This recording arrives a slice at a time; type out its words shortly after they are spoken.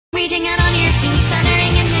raging out on your feet,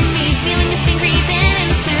 thundering in the knees, feeling the spin creeping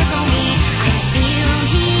encircle me. I feel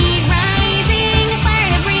heat rising, fire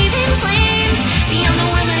to breathe in flames, beyond the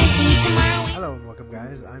world that I see tomorrow. Hello and welcome,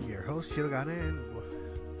 guys. I'm your host Shirogane, and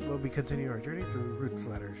we'll be continuing our journey through Roots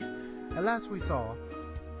letters. At last we saw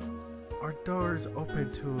our doors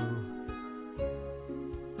open to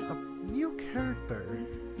a new character.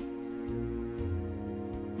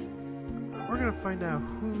 We're gonna find out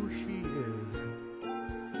who she is.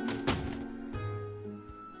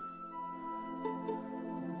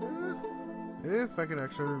 If I can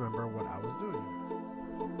actually remember what I was doing.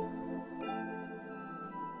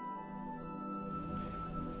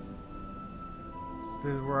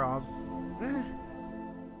 This is where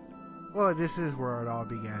Well, this is where it all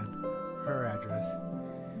began. Her address.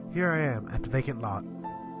 Here I am at the vacant lot.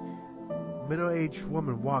 Middle-aged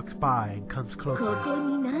woman walks by and comes closer.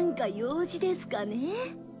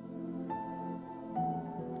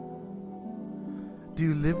 Do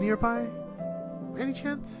you live nearby? Any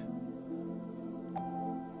chance?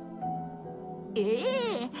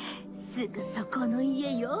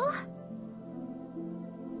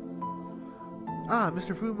 Ah,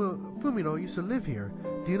 Mr. Fumino used to live here.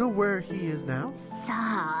 Do you know where he is now?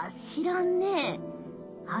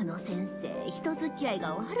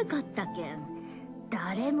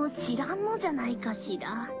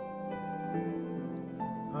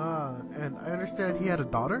 Ah, and I understand he had a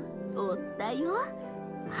daughter?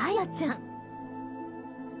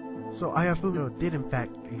 So Aya Fumino did in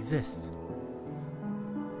fact exist.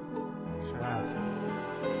 Should ask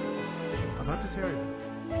about this area.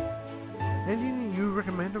 Anything you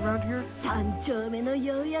recommend around here?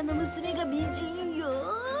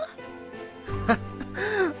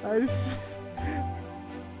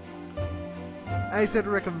 I said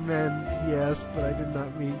recommend, yes, but I did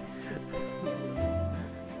not mean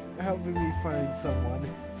helping me find someone.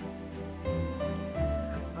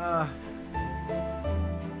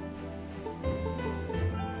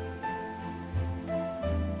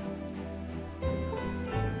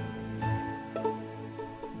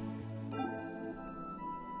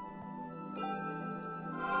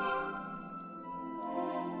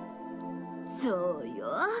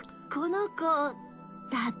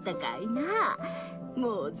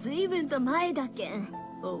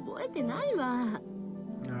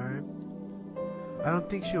 Alright. I don't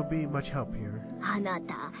think she'll be much help here.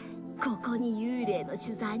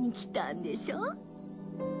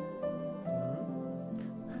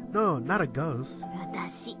 No, not a ghost.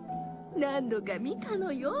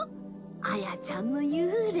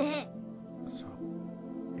 So,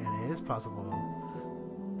 it is possible.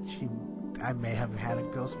 I may have had a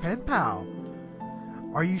ghost pen pal.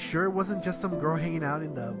 Are you sure it wasn't just some girl hanging out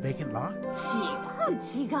in the vacant lot?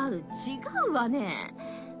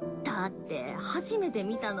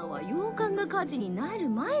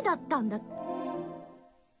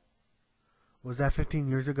 Was that 15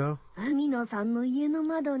 years ago?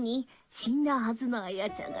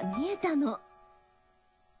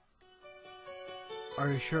 Are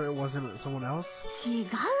you sure it wasn't someone else?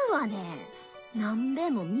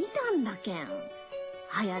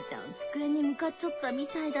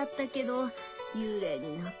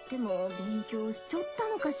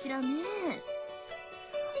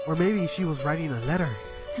 Or maybe she was writing a letter.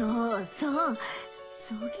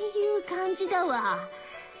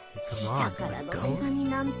 Come on, the ghost.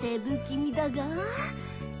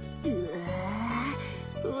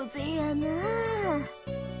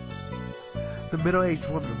 The middle-aged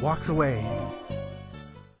woman walks away.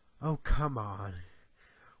 Oh, come on.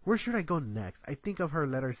 Where should I go next? I think of her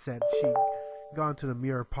letter said she'd gone to the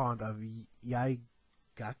mirror pond of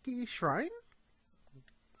Yaigaki Shrine?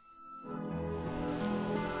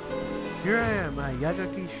 Here I am at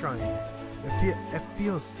Yaigaki Shrine. It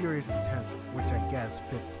feels serious and tense, which I guess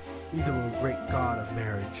fits easily with the great god of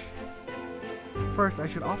marriage. First, I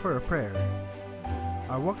should offer a prayer.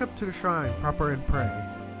 I walk up to the shrine proper and pray.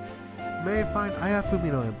 May I find Aya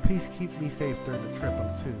Fumino and please keep me safe during the trip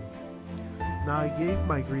of two. Now I gave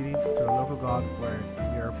my greetings to the local god where the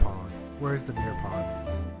mirror pond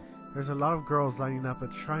is. There's a lot of girls lining up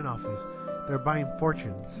at the shrine office. They're buying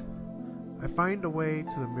fortunes. I find a way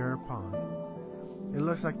to the mirror pond. It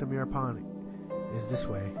looks like the mirror pond is this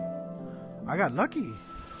way. I got lucky!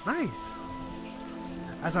 Nice!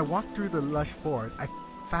 As I walked through the lush forest, I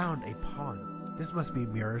found a pond. This must be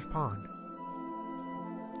Mirror's Pond.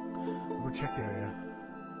 We'll check the area.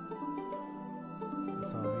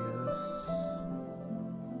 It's obvious.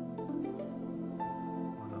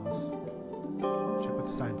 What else? Check what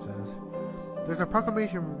the sign says. There's a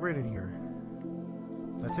proclamation written here.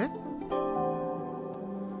 That's it?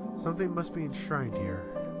 Something must be enshrined here.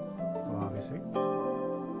 you see?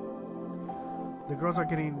 The girls are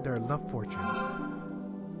getting their love fortunes.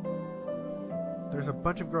 There's a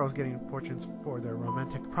bunch of girls getting fortunes for their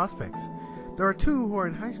romantic prospects. There are two who are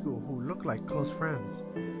in high school who look like close friends.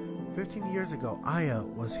 15 years ago, Aya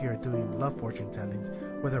was here doing love fortune tellings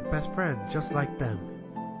with her best friend, just like them.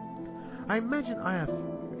 I imagine Aya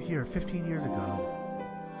here 15 years ago.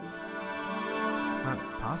 It's not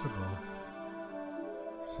possible,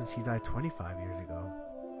 since she died 25 years ago.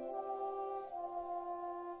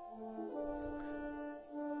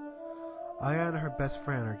 Aya and her best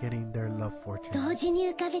friend are getting their love fortune. 同時に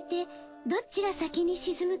浮かべてどっちが先に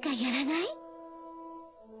沈むかやらな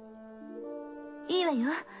い？いいわ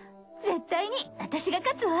よ。絶対に私が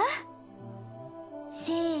勝つわ。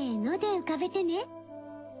せーので浮かべてね。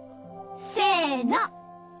せーの。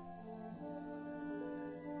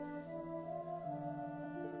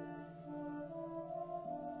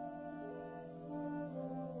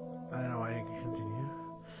I don't know why I can continue.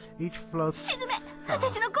 Each floats. 沈め！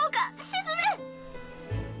私の効果！沈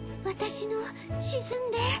め！私の沈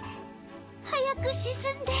んで。早く沈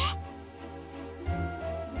んで。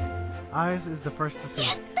Aya's is the first to sink.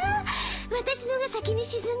 やった！私のが先に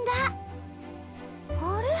沈んだ。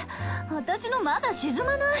あれ？私のまだ沈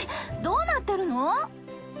まない。どうなってるの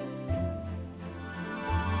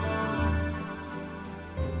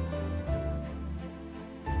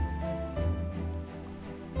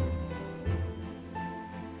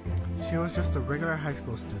？She was just a regular high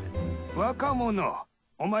school student. 若者、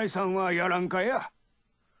お前さんはやらんかや。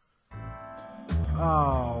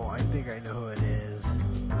Oh, I think I know who it is.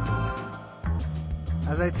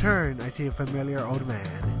 As I turn, I see a familiar old man.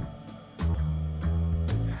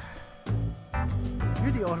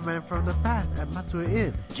 You're the old man from the past at Matsue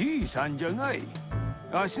Inn. じいさんじゃない。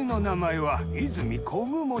明日の名前は泉小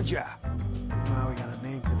雲じゃ。Wow, we got a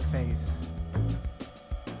name to the face.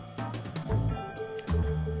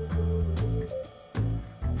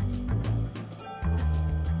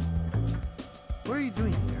 What are you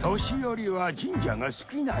doing here? 年寄りは神社が好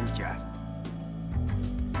きなんじゃ。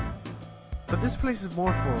But this place is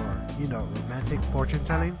more for, you know, romantic fortune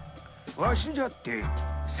telling. わしじゃって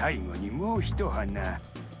最後にもう一花。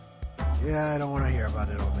Yeah, I don't want to hear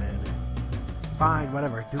about it, old man. Fine,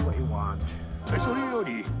 whatever. Do what you want. それよ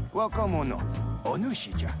り若者、お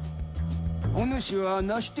主じゃ。お主は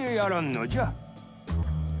なしてやらんのじゃ。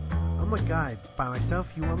I'm a guy by myself.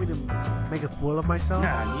 You want me to make a fool of myself?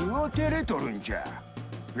 何を照れとるんじゃ。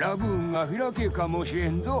ラブーンが開けかもしれ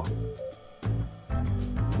んぞ。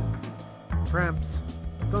Gramps,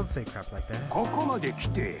 don't say crap like that. ここまで来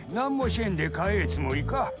て何もしんで帰るつもり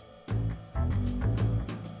か。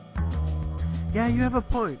Yeah, you have a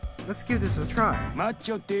point. Let's give this a try. 待っ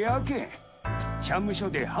ちょってやけん。社務所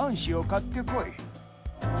で半紙を買ってこい。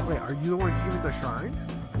Wait, are you the ones giving the shrine?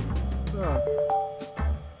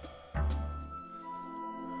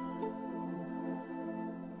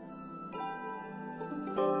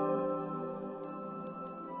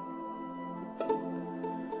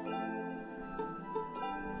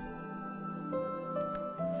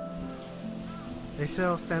 They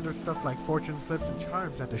sell standard stuff like fortune slips and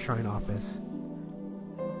charms at the shrine office.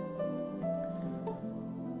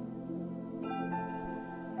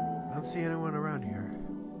 I don't see anyone around here.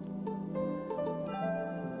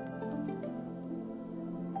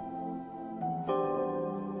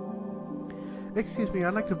 Excuse me,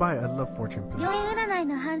 I'd like to buy a love fortune, please. 良縁占い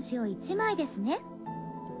の半紙を1枚ですね。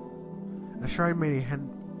A shrine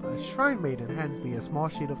maiden hands me a small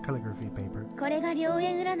sheet of calligraphy paper. これが良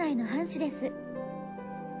縁占いの半紙です。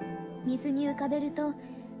水に浮かべると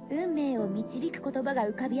運命を導く言葉が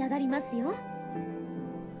浮かび上がりますよ。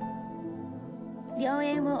良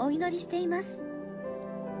縁をお祈りしています。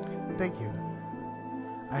Thank you.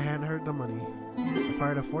 I hand her the money, a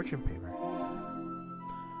part of fortune paper.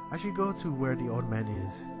 I should go to where the old man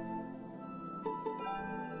is.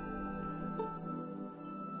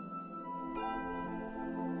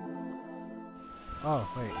 Oh,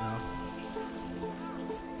 wait, no.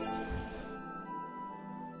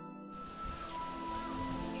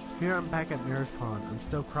 Here I'm back at Mirror's Pond. I'm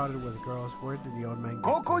still crowded with girls. Where did the old man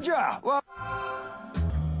go? ここじゃ。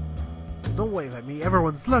Don't wave at me.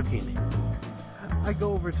 Everyone's looking. I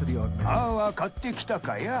go over to the old man. あは買ってきた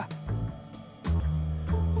かや。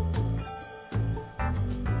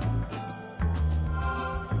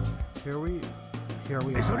Here we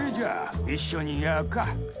are. それじゃあ一緒にやか。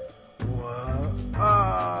What?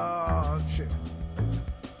 Oh, shit.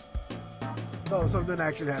 Oh, something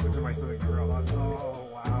actually happened to my stomach, girl. Oh,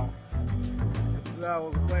 wow. That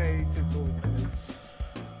was way too coincidence.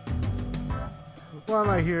 Why am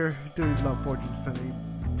I here doing love fortune telling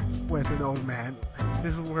with an old man?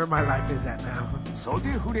 This is where my life is at now.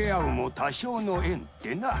 袖触れ合うも多少の縁っ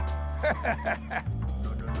てな。No.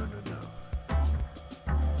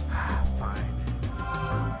 Fine.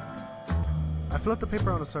 I float the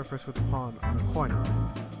paper on the surface with the pawn on a coin on it.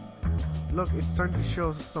 Look, it's starting to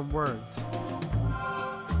show some words.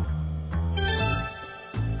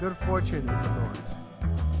 Good fortune in the north.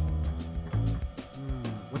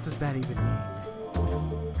 What does that even mean?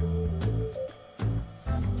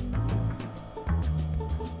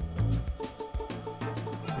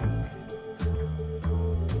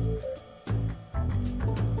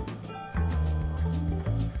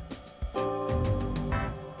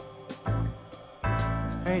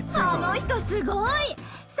 Hey, it's あの人すごい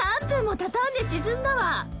！3分も経たんで沈んだ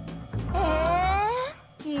わ。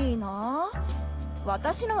いいな。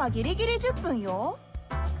私のはギリギリ10分よ。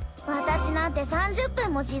私なんて30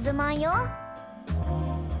分も沈まんよ。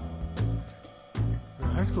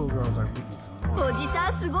High school girls are making some noise. おじ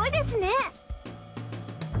さんすごいですね。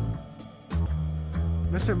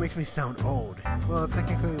Mister makes me sound old. Well,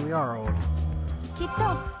 technically we are old. きっと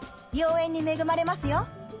妖艶に恵まれますよ。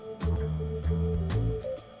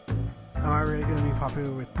Am I really gonna be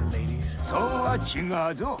popular with the ladies? そうは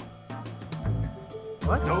違うぞ。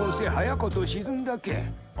 What? どうせ早こと沈んだけ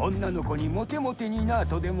女の子にモテモテにな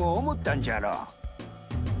とでも思ったんじゃろ。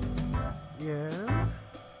 Yeah?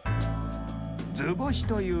 図星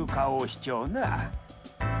という顔をしちょうな。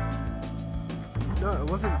 No,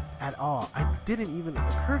 it wasn't at all. It didn't even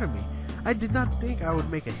occur to me. I did not think I would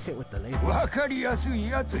make a hit with the ladies. わかりやすい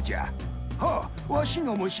やつじゃ。はあ、わし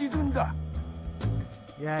のも沈んだ。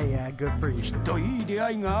 Yeah, good for you. きっといい出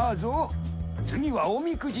会いがあるぞ。次はお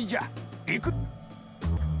みくじじゃ。行く。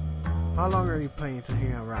 How long are you planning to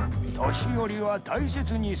hang around me? 年寄りは大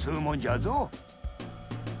切にするもんじゃぞ。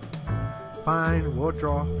 Fine, we'll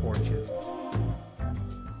draw fortunes.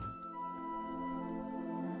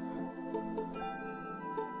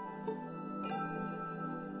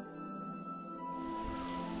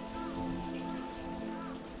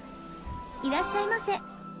いらっしゃいませ。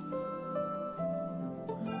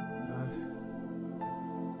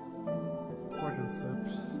Fortune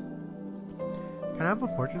slips. Can I have a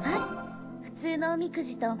fortune slip? 普通のおみく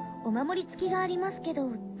じとお守り付きがありますけ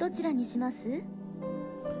ど、どちらにします？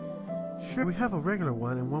 Sure, we have a regular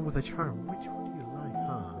one and one with a charm. Which one do you like,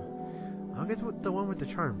 huh? I'll get with the one with the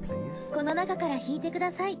charm, please. この中から引いてく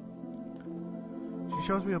ださい。 She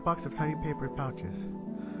shows me a box of tiny paper pouches.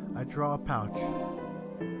 I draw a pouch.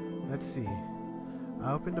 Let's see.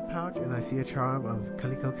 I open the pouch and I see a charm of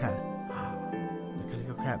Calico Cat. The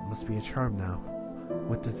Calico Cat must be a charm now.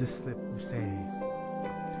 What does this slip say?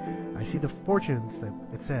 I see the fortune slip.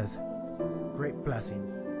 It says, Great blessing.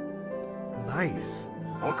 Nice.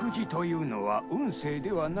 おくじというのは運勢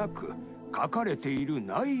ではなく、書かれている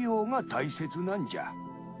内容が大切なんじゃ。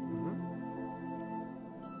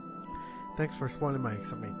Thanks for spoiling my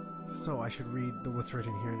excitement. So I should read what's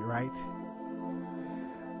written here, right?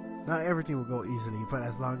 Not everything will go easily, but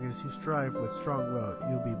as long as you strive with strong will,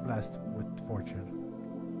 you'll be blessed with fortune.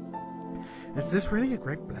 Is this really a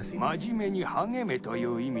great blessing? 真面目に励めとい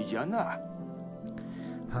う意味じゃな。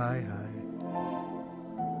Hi.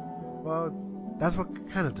 Well, that's what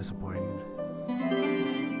kind of disappointing.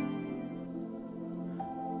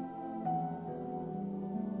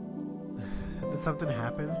 Did something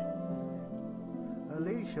happen? A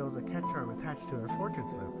lady shows a cat charm attached to her fortune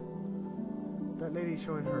slip. That lady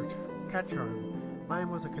showing her cat charm. Mine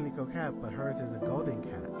was a calico cat, but hers is a golden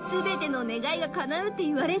cat. すべての願いが叶うって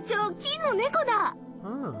言われちゃう金の猫だ。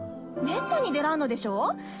めったに出らんのでし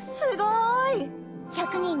ょ。すごい。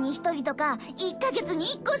100人に1人とか1ヶ月に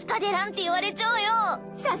1個しか出らんって言われちゃうよ。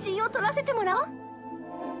写真を撮らせてもらおう。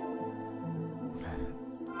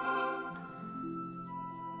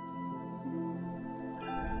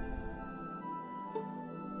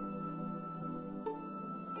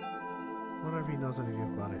Wonder if he knows anything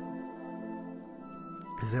about it.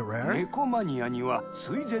 Is it rare? 猫マニアには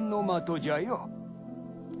垂涎の的じゃよ。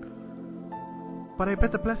 But I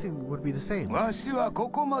bet the blessing would be the same. わしはこ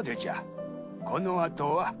こまでじゃ。この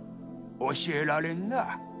後は教えられん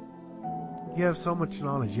な。 You have so much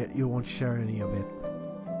knowledge, yet you won't share any of it.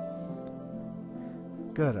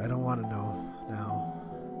 Good, I don't want to know now.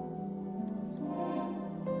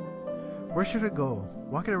 Where should I go?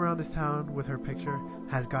 Walking around this town with her picture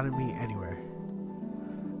has gotten me anywhere.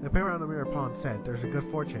 The paper on the mirror pond said there's a good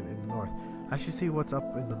fortune in the north. I should see what's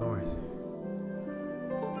up in the north.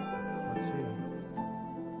 Let's see.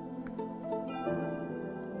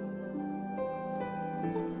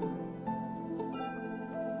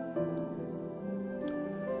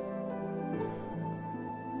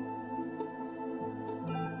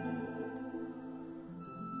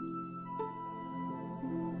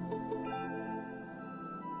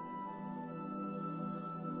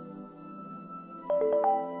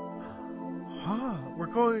 we're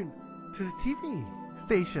going to the TV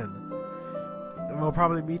station. We'll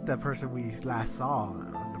probably meet the person we last saw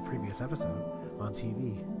on the previous episode on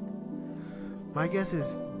TV. My guess is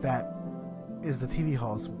that is the TV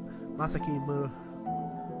hall's Masaki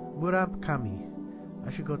Murakami. I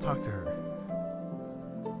should go talk to her.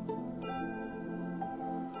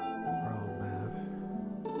 Wrong map.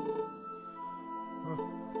 Oh.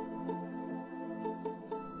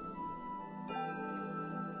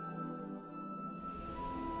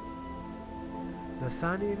 The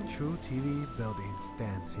Sanin True TV building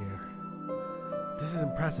stands here. This is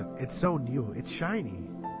impressive. It's so new. It's shiny.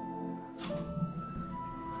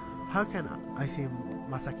 How can I see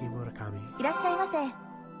Masaki Murakami? いらっしゃいませ。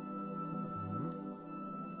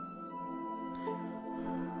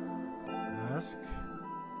Ask.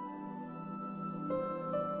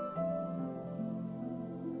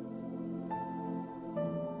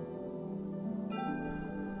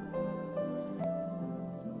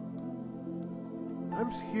 I'm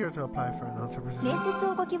here to apply for an announcer 面 position. 接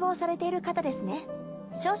をご希望されている方ですね。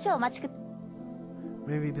少々お待ちく。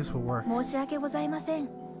 Maybe this will work. 申し訳ございません。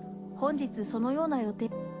本日そのような予定。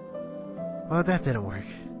 Well, that didn't work.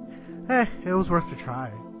 It was worth a try.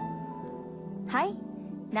 はい。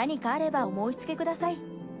何かあればお申し付けください。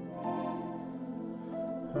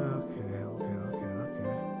 Okay.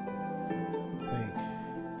 Think.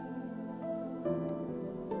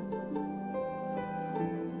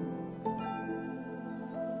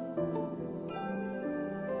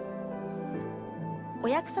 お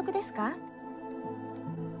約束ですか？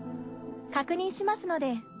確認しますの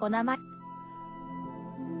で、お名前。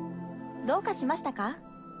どうかしましたか？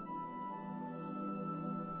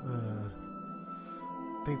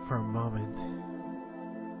 Think for a moment.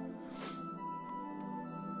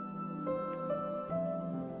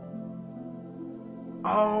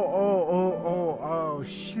 Oh,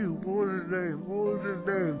 shoot. What was his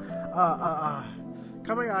name?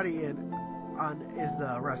 Kamayari is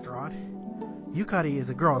the restaurant. Yukari is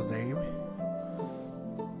a girl's name.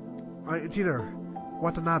 It's either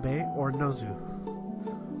Watanabe or Nozu.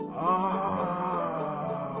 I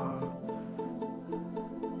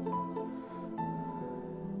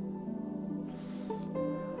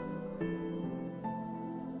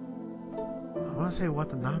want to say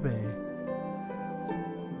Watanabe,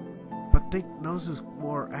 but think Nozu's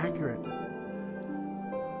more accurate.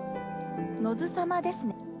 野津様です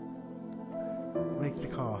ね。 Makes the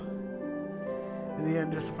call. In the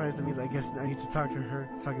end, justifies the means. I guess I need to talk to her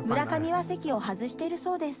so I can 村 find 上 out. は席を外している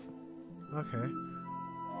そうです。 Okay.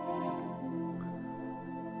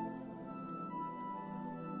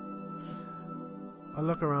 I'll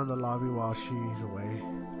look around the lobby while she's away.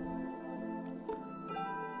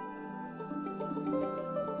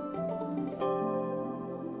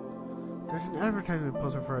 There's an advertisement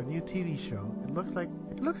poster for a new TV show. It looks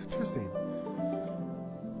interesting.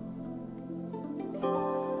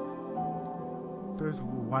 There's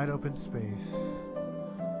wide open space.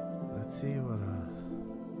 Let's see what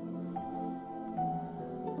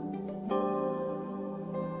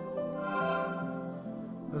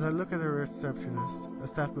As I look at the receptionist, a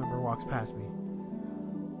staff member walks past me.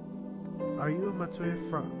 Are you in Matsue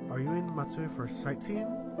for sightseeing?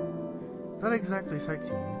 Not exactly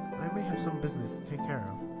sightseeing. I may have some business to take care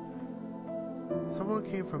of. Someone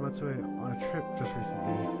came from Matsue on a trip just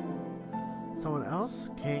recently. Someone else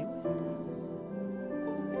came?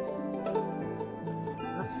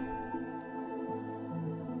 Nice.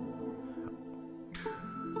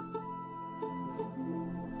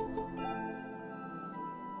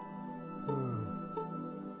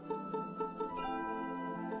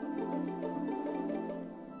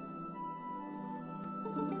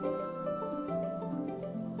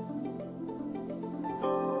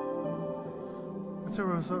 It's a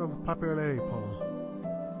sort of popularity poll.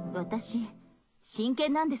 私、真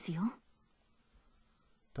剣なんですよ。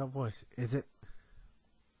 That voice, is it?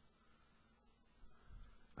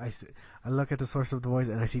 I look at the source of the voice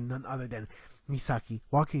and I see none other than Misaki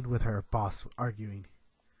walking with her boss, arguing.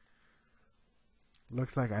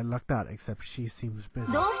 Looks like I lucked out, except she seems busy.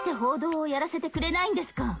 どうして報道をやらせてくれないんで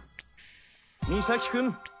すか？美咲く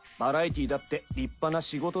ん、バラエティだって立派な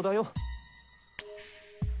仕事だよ。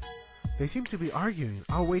They seem to be arguing.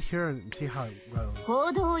 I'll wait here and see how it goes.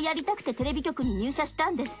 報道をやりたくてテレビ局に入社し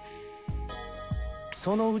たんです。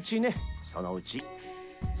そのうちね、そのうち。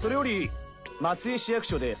それより松江市役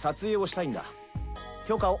所で撮影をしたいんだ。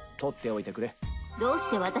許可を取っておいてくれ。どうし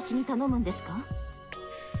て私に頼むんですか？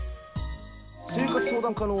生活相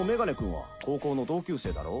談課のメガネ君は高校の同級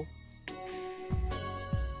生だろ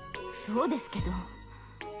う。そうですけど、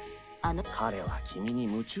彼は君に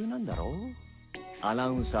夢中なんだろう。アナ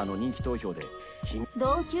ウンサーの人気投票で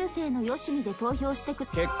同級生のよしみで投票してく。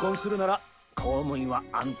結婚するなら公務員は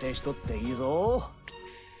安定しとっていいぞ。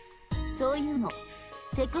そういうの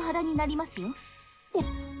セクハラになりますよ。おっ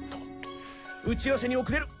と打ち合わせに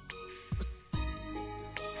遅れる。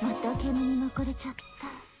また煙に巻かれちゃった。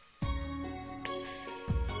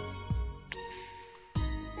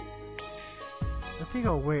I think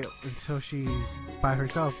I'll wait until she's by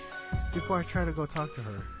herself before I try to go talk to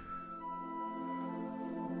her.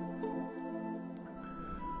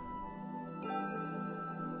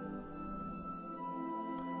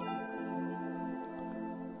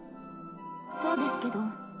 So そうですけど、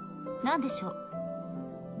なんでしょう。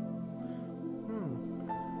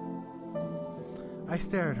I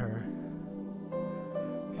stare at her.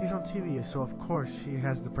 She's on TV, so of course she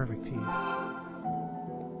has the perfect tea.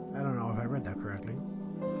 I don't know if I read that correctly.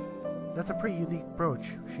 That's a pretty unique brooch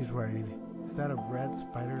she's wearing. Is that a red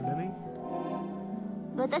spider lily?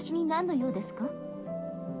 私に何の用ですか？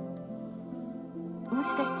も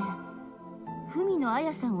しかして文野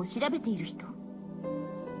彩さんを調べている人？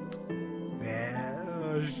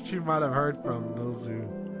 Yeah, she might have heard from Nozu,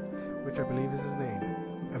 which I believe is his name.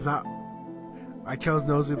 If not, I chose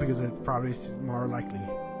Nozu because it's probably more likely.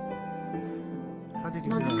 How did you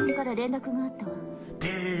野津 know? 君から連絡があったわ。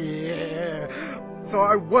Yeah. So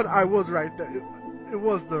I was right. That it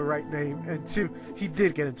was the right name, and two, he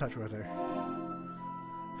did get in touch with her.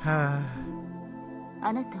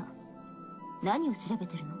 あなた何を調べ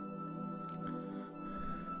てるの？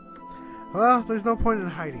 Well, there's no point in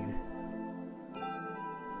hiding.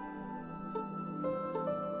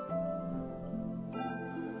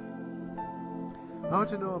 I want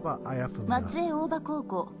to know about Ayafumi. 松江大場高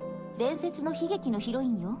校伝説の悲劇のヒロイ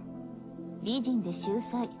ンよ。美人で秀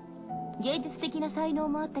才、芸術的な才能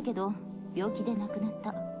もあったけど病気で亡くなっ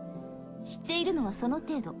た。知っているのはその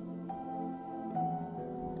程度。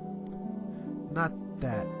 Not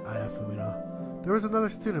that Ayafumi. There was another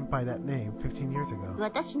student by that name 15 years ago.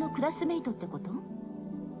 私のクラスメイトってこと？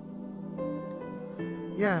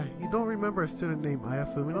 Yeah, you don't remember a student named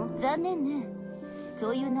Ayafumi? 残念ね。そ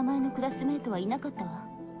ういう名前のクラスメイトはいなかったわ。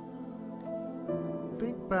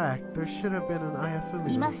 Think back, there should have been an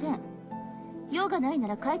いま Ayafumi. せん。用がないな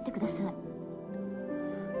ら帰ってください。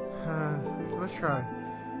 Let's try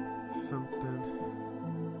something.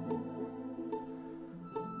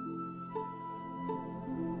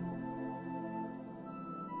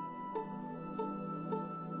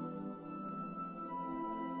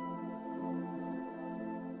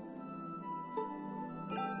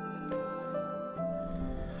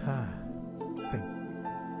 Think.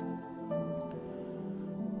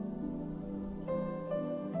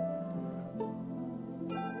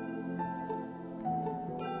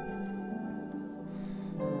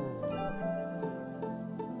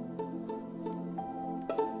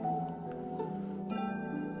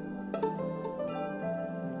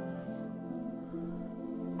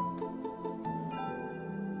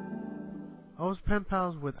 I was pen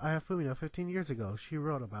pals with Ayafumi 15 years ago. She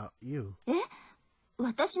wrote about you. え？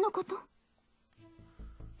私のこと？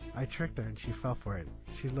 I tricked her and she fell for it.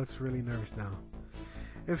 She looks really nervous now.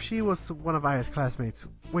 If she was one of Aya's classmates,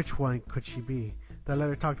 which one could she be? The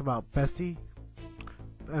letter talked about Bestie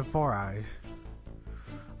and Four Eyes.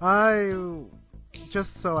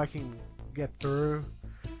 Just so I can get through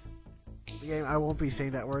the game, I won't be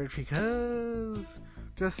saying that word because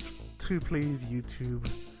just to please YouTube.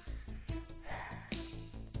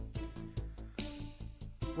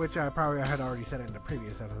 Which I probably had already said in the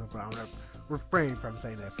previous episode, but I'm gonna refrain from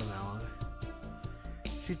saying that from now on.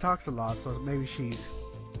 She talks a lot, so maybe she's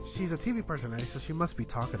a TV personality, so she must be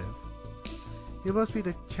talkative. You must be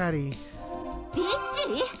the chatty. ビッ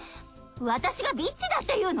チ？私がビッチだっ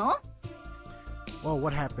ていうの？ Well,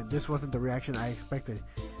 what happened? This wasn't the reaction I expected.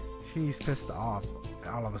 She's pissed off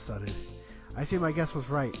all of a sudden. I see my guess was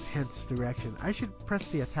right, hence the reaction. I should press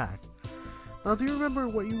the attack. Now, do you remember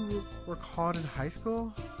what you were called in high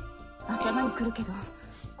school? 頭にくるけど、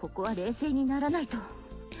ここは冷静にならないと。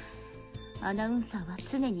アナウンサーは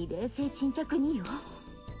常に冷静沈着によ。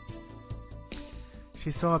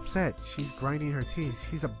 She's so upset. She's grinding her teeth.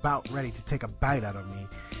 She's about ready to take a bite out of me.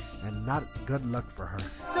 And not good luck for her.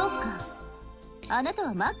 そうか。あなた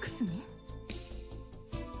はマックスね。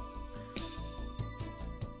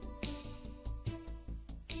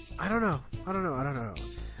 I don't know.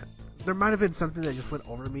 There might have been something that just went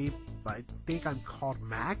over me, but I think I'm called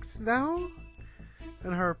Max now?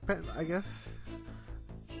 And her pet, I guess.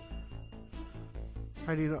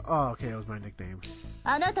 How do you know? Oh, okay, it was my nickname.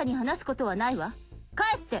 あなたに話すことはないわ。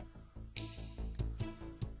帰って。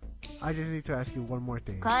 I just need to ask you one more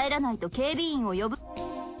thing. 帰らないと警備員を呼ぶ。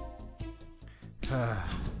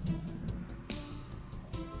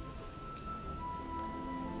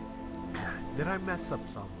Did I mess up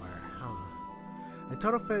somewhere? A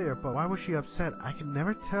total failure, but why was she upset? I can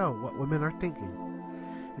never tell what women are thinking.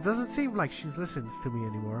 It doesn't seem like she listens to me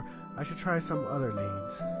anymore. I should try some other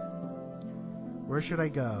leads. Where should I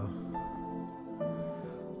go?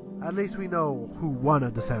 At least we know who one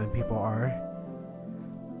of the 7 people are.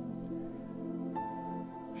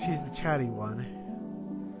 She's the chatty one.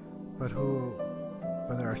 But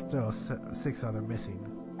there are still 6 other missing.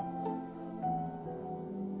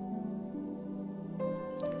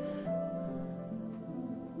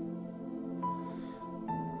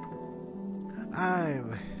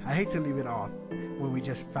 I hate to leave it off when we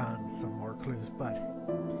just found some more clues, but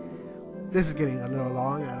this is getting a little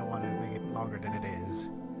long and I don't want to make it longer than it is.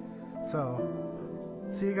 So,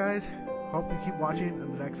 see you guys. Hope you keep watching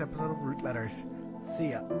in the next episode of Root Letters. See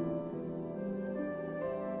ya.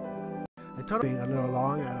 I totally a little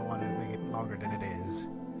long and I don't want to make it longer than it is.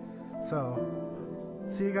 So,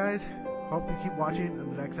 see you guys. Hope you keep watching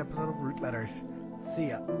in the next episode of Root Letters. See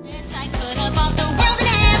ya.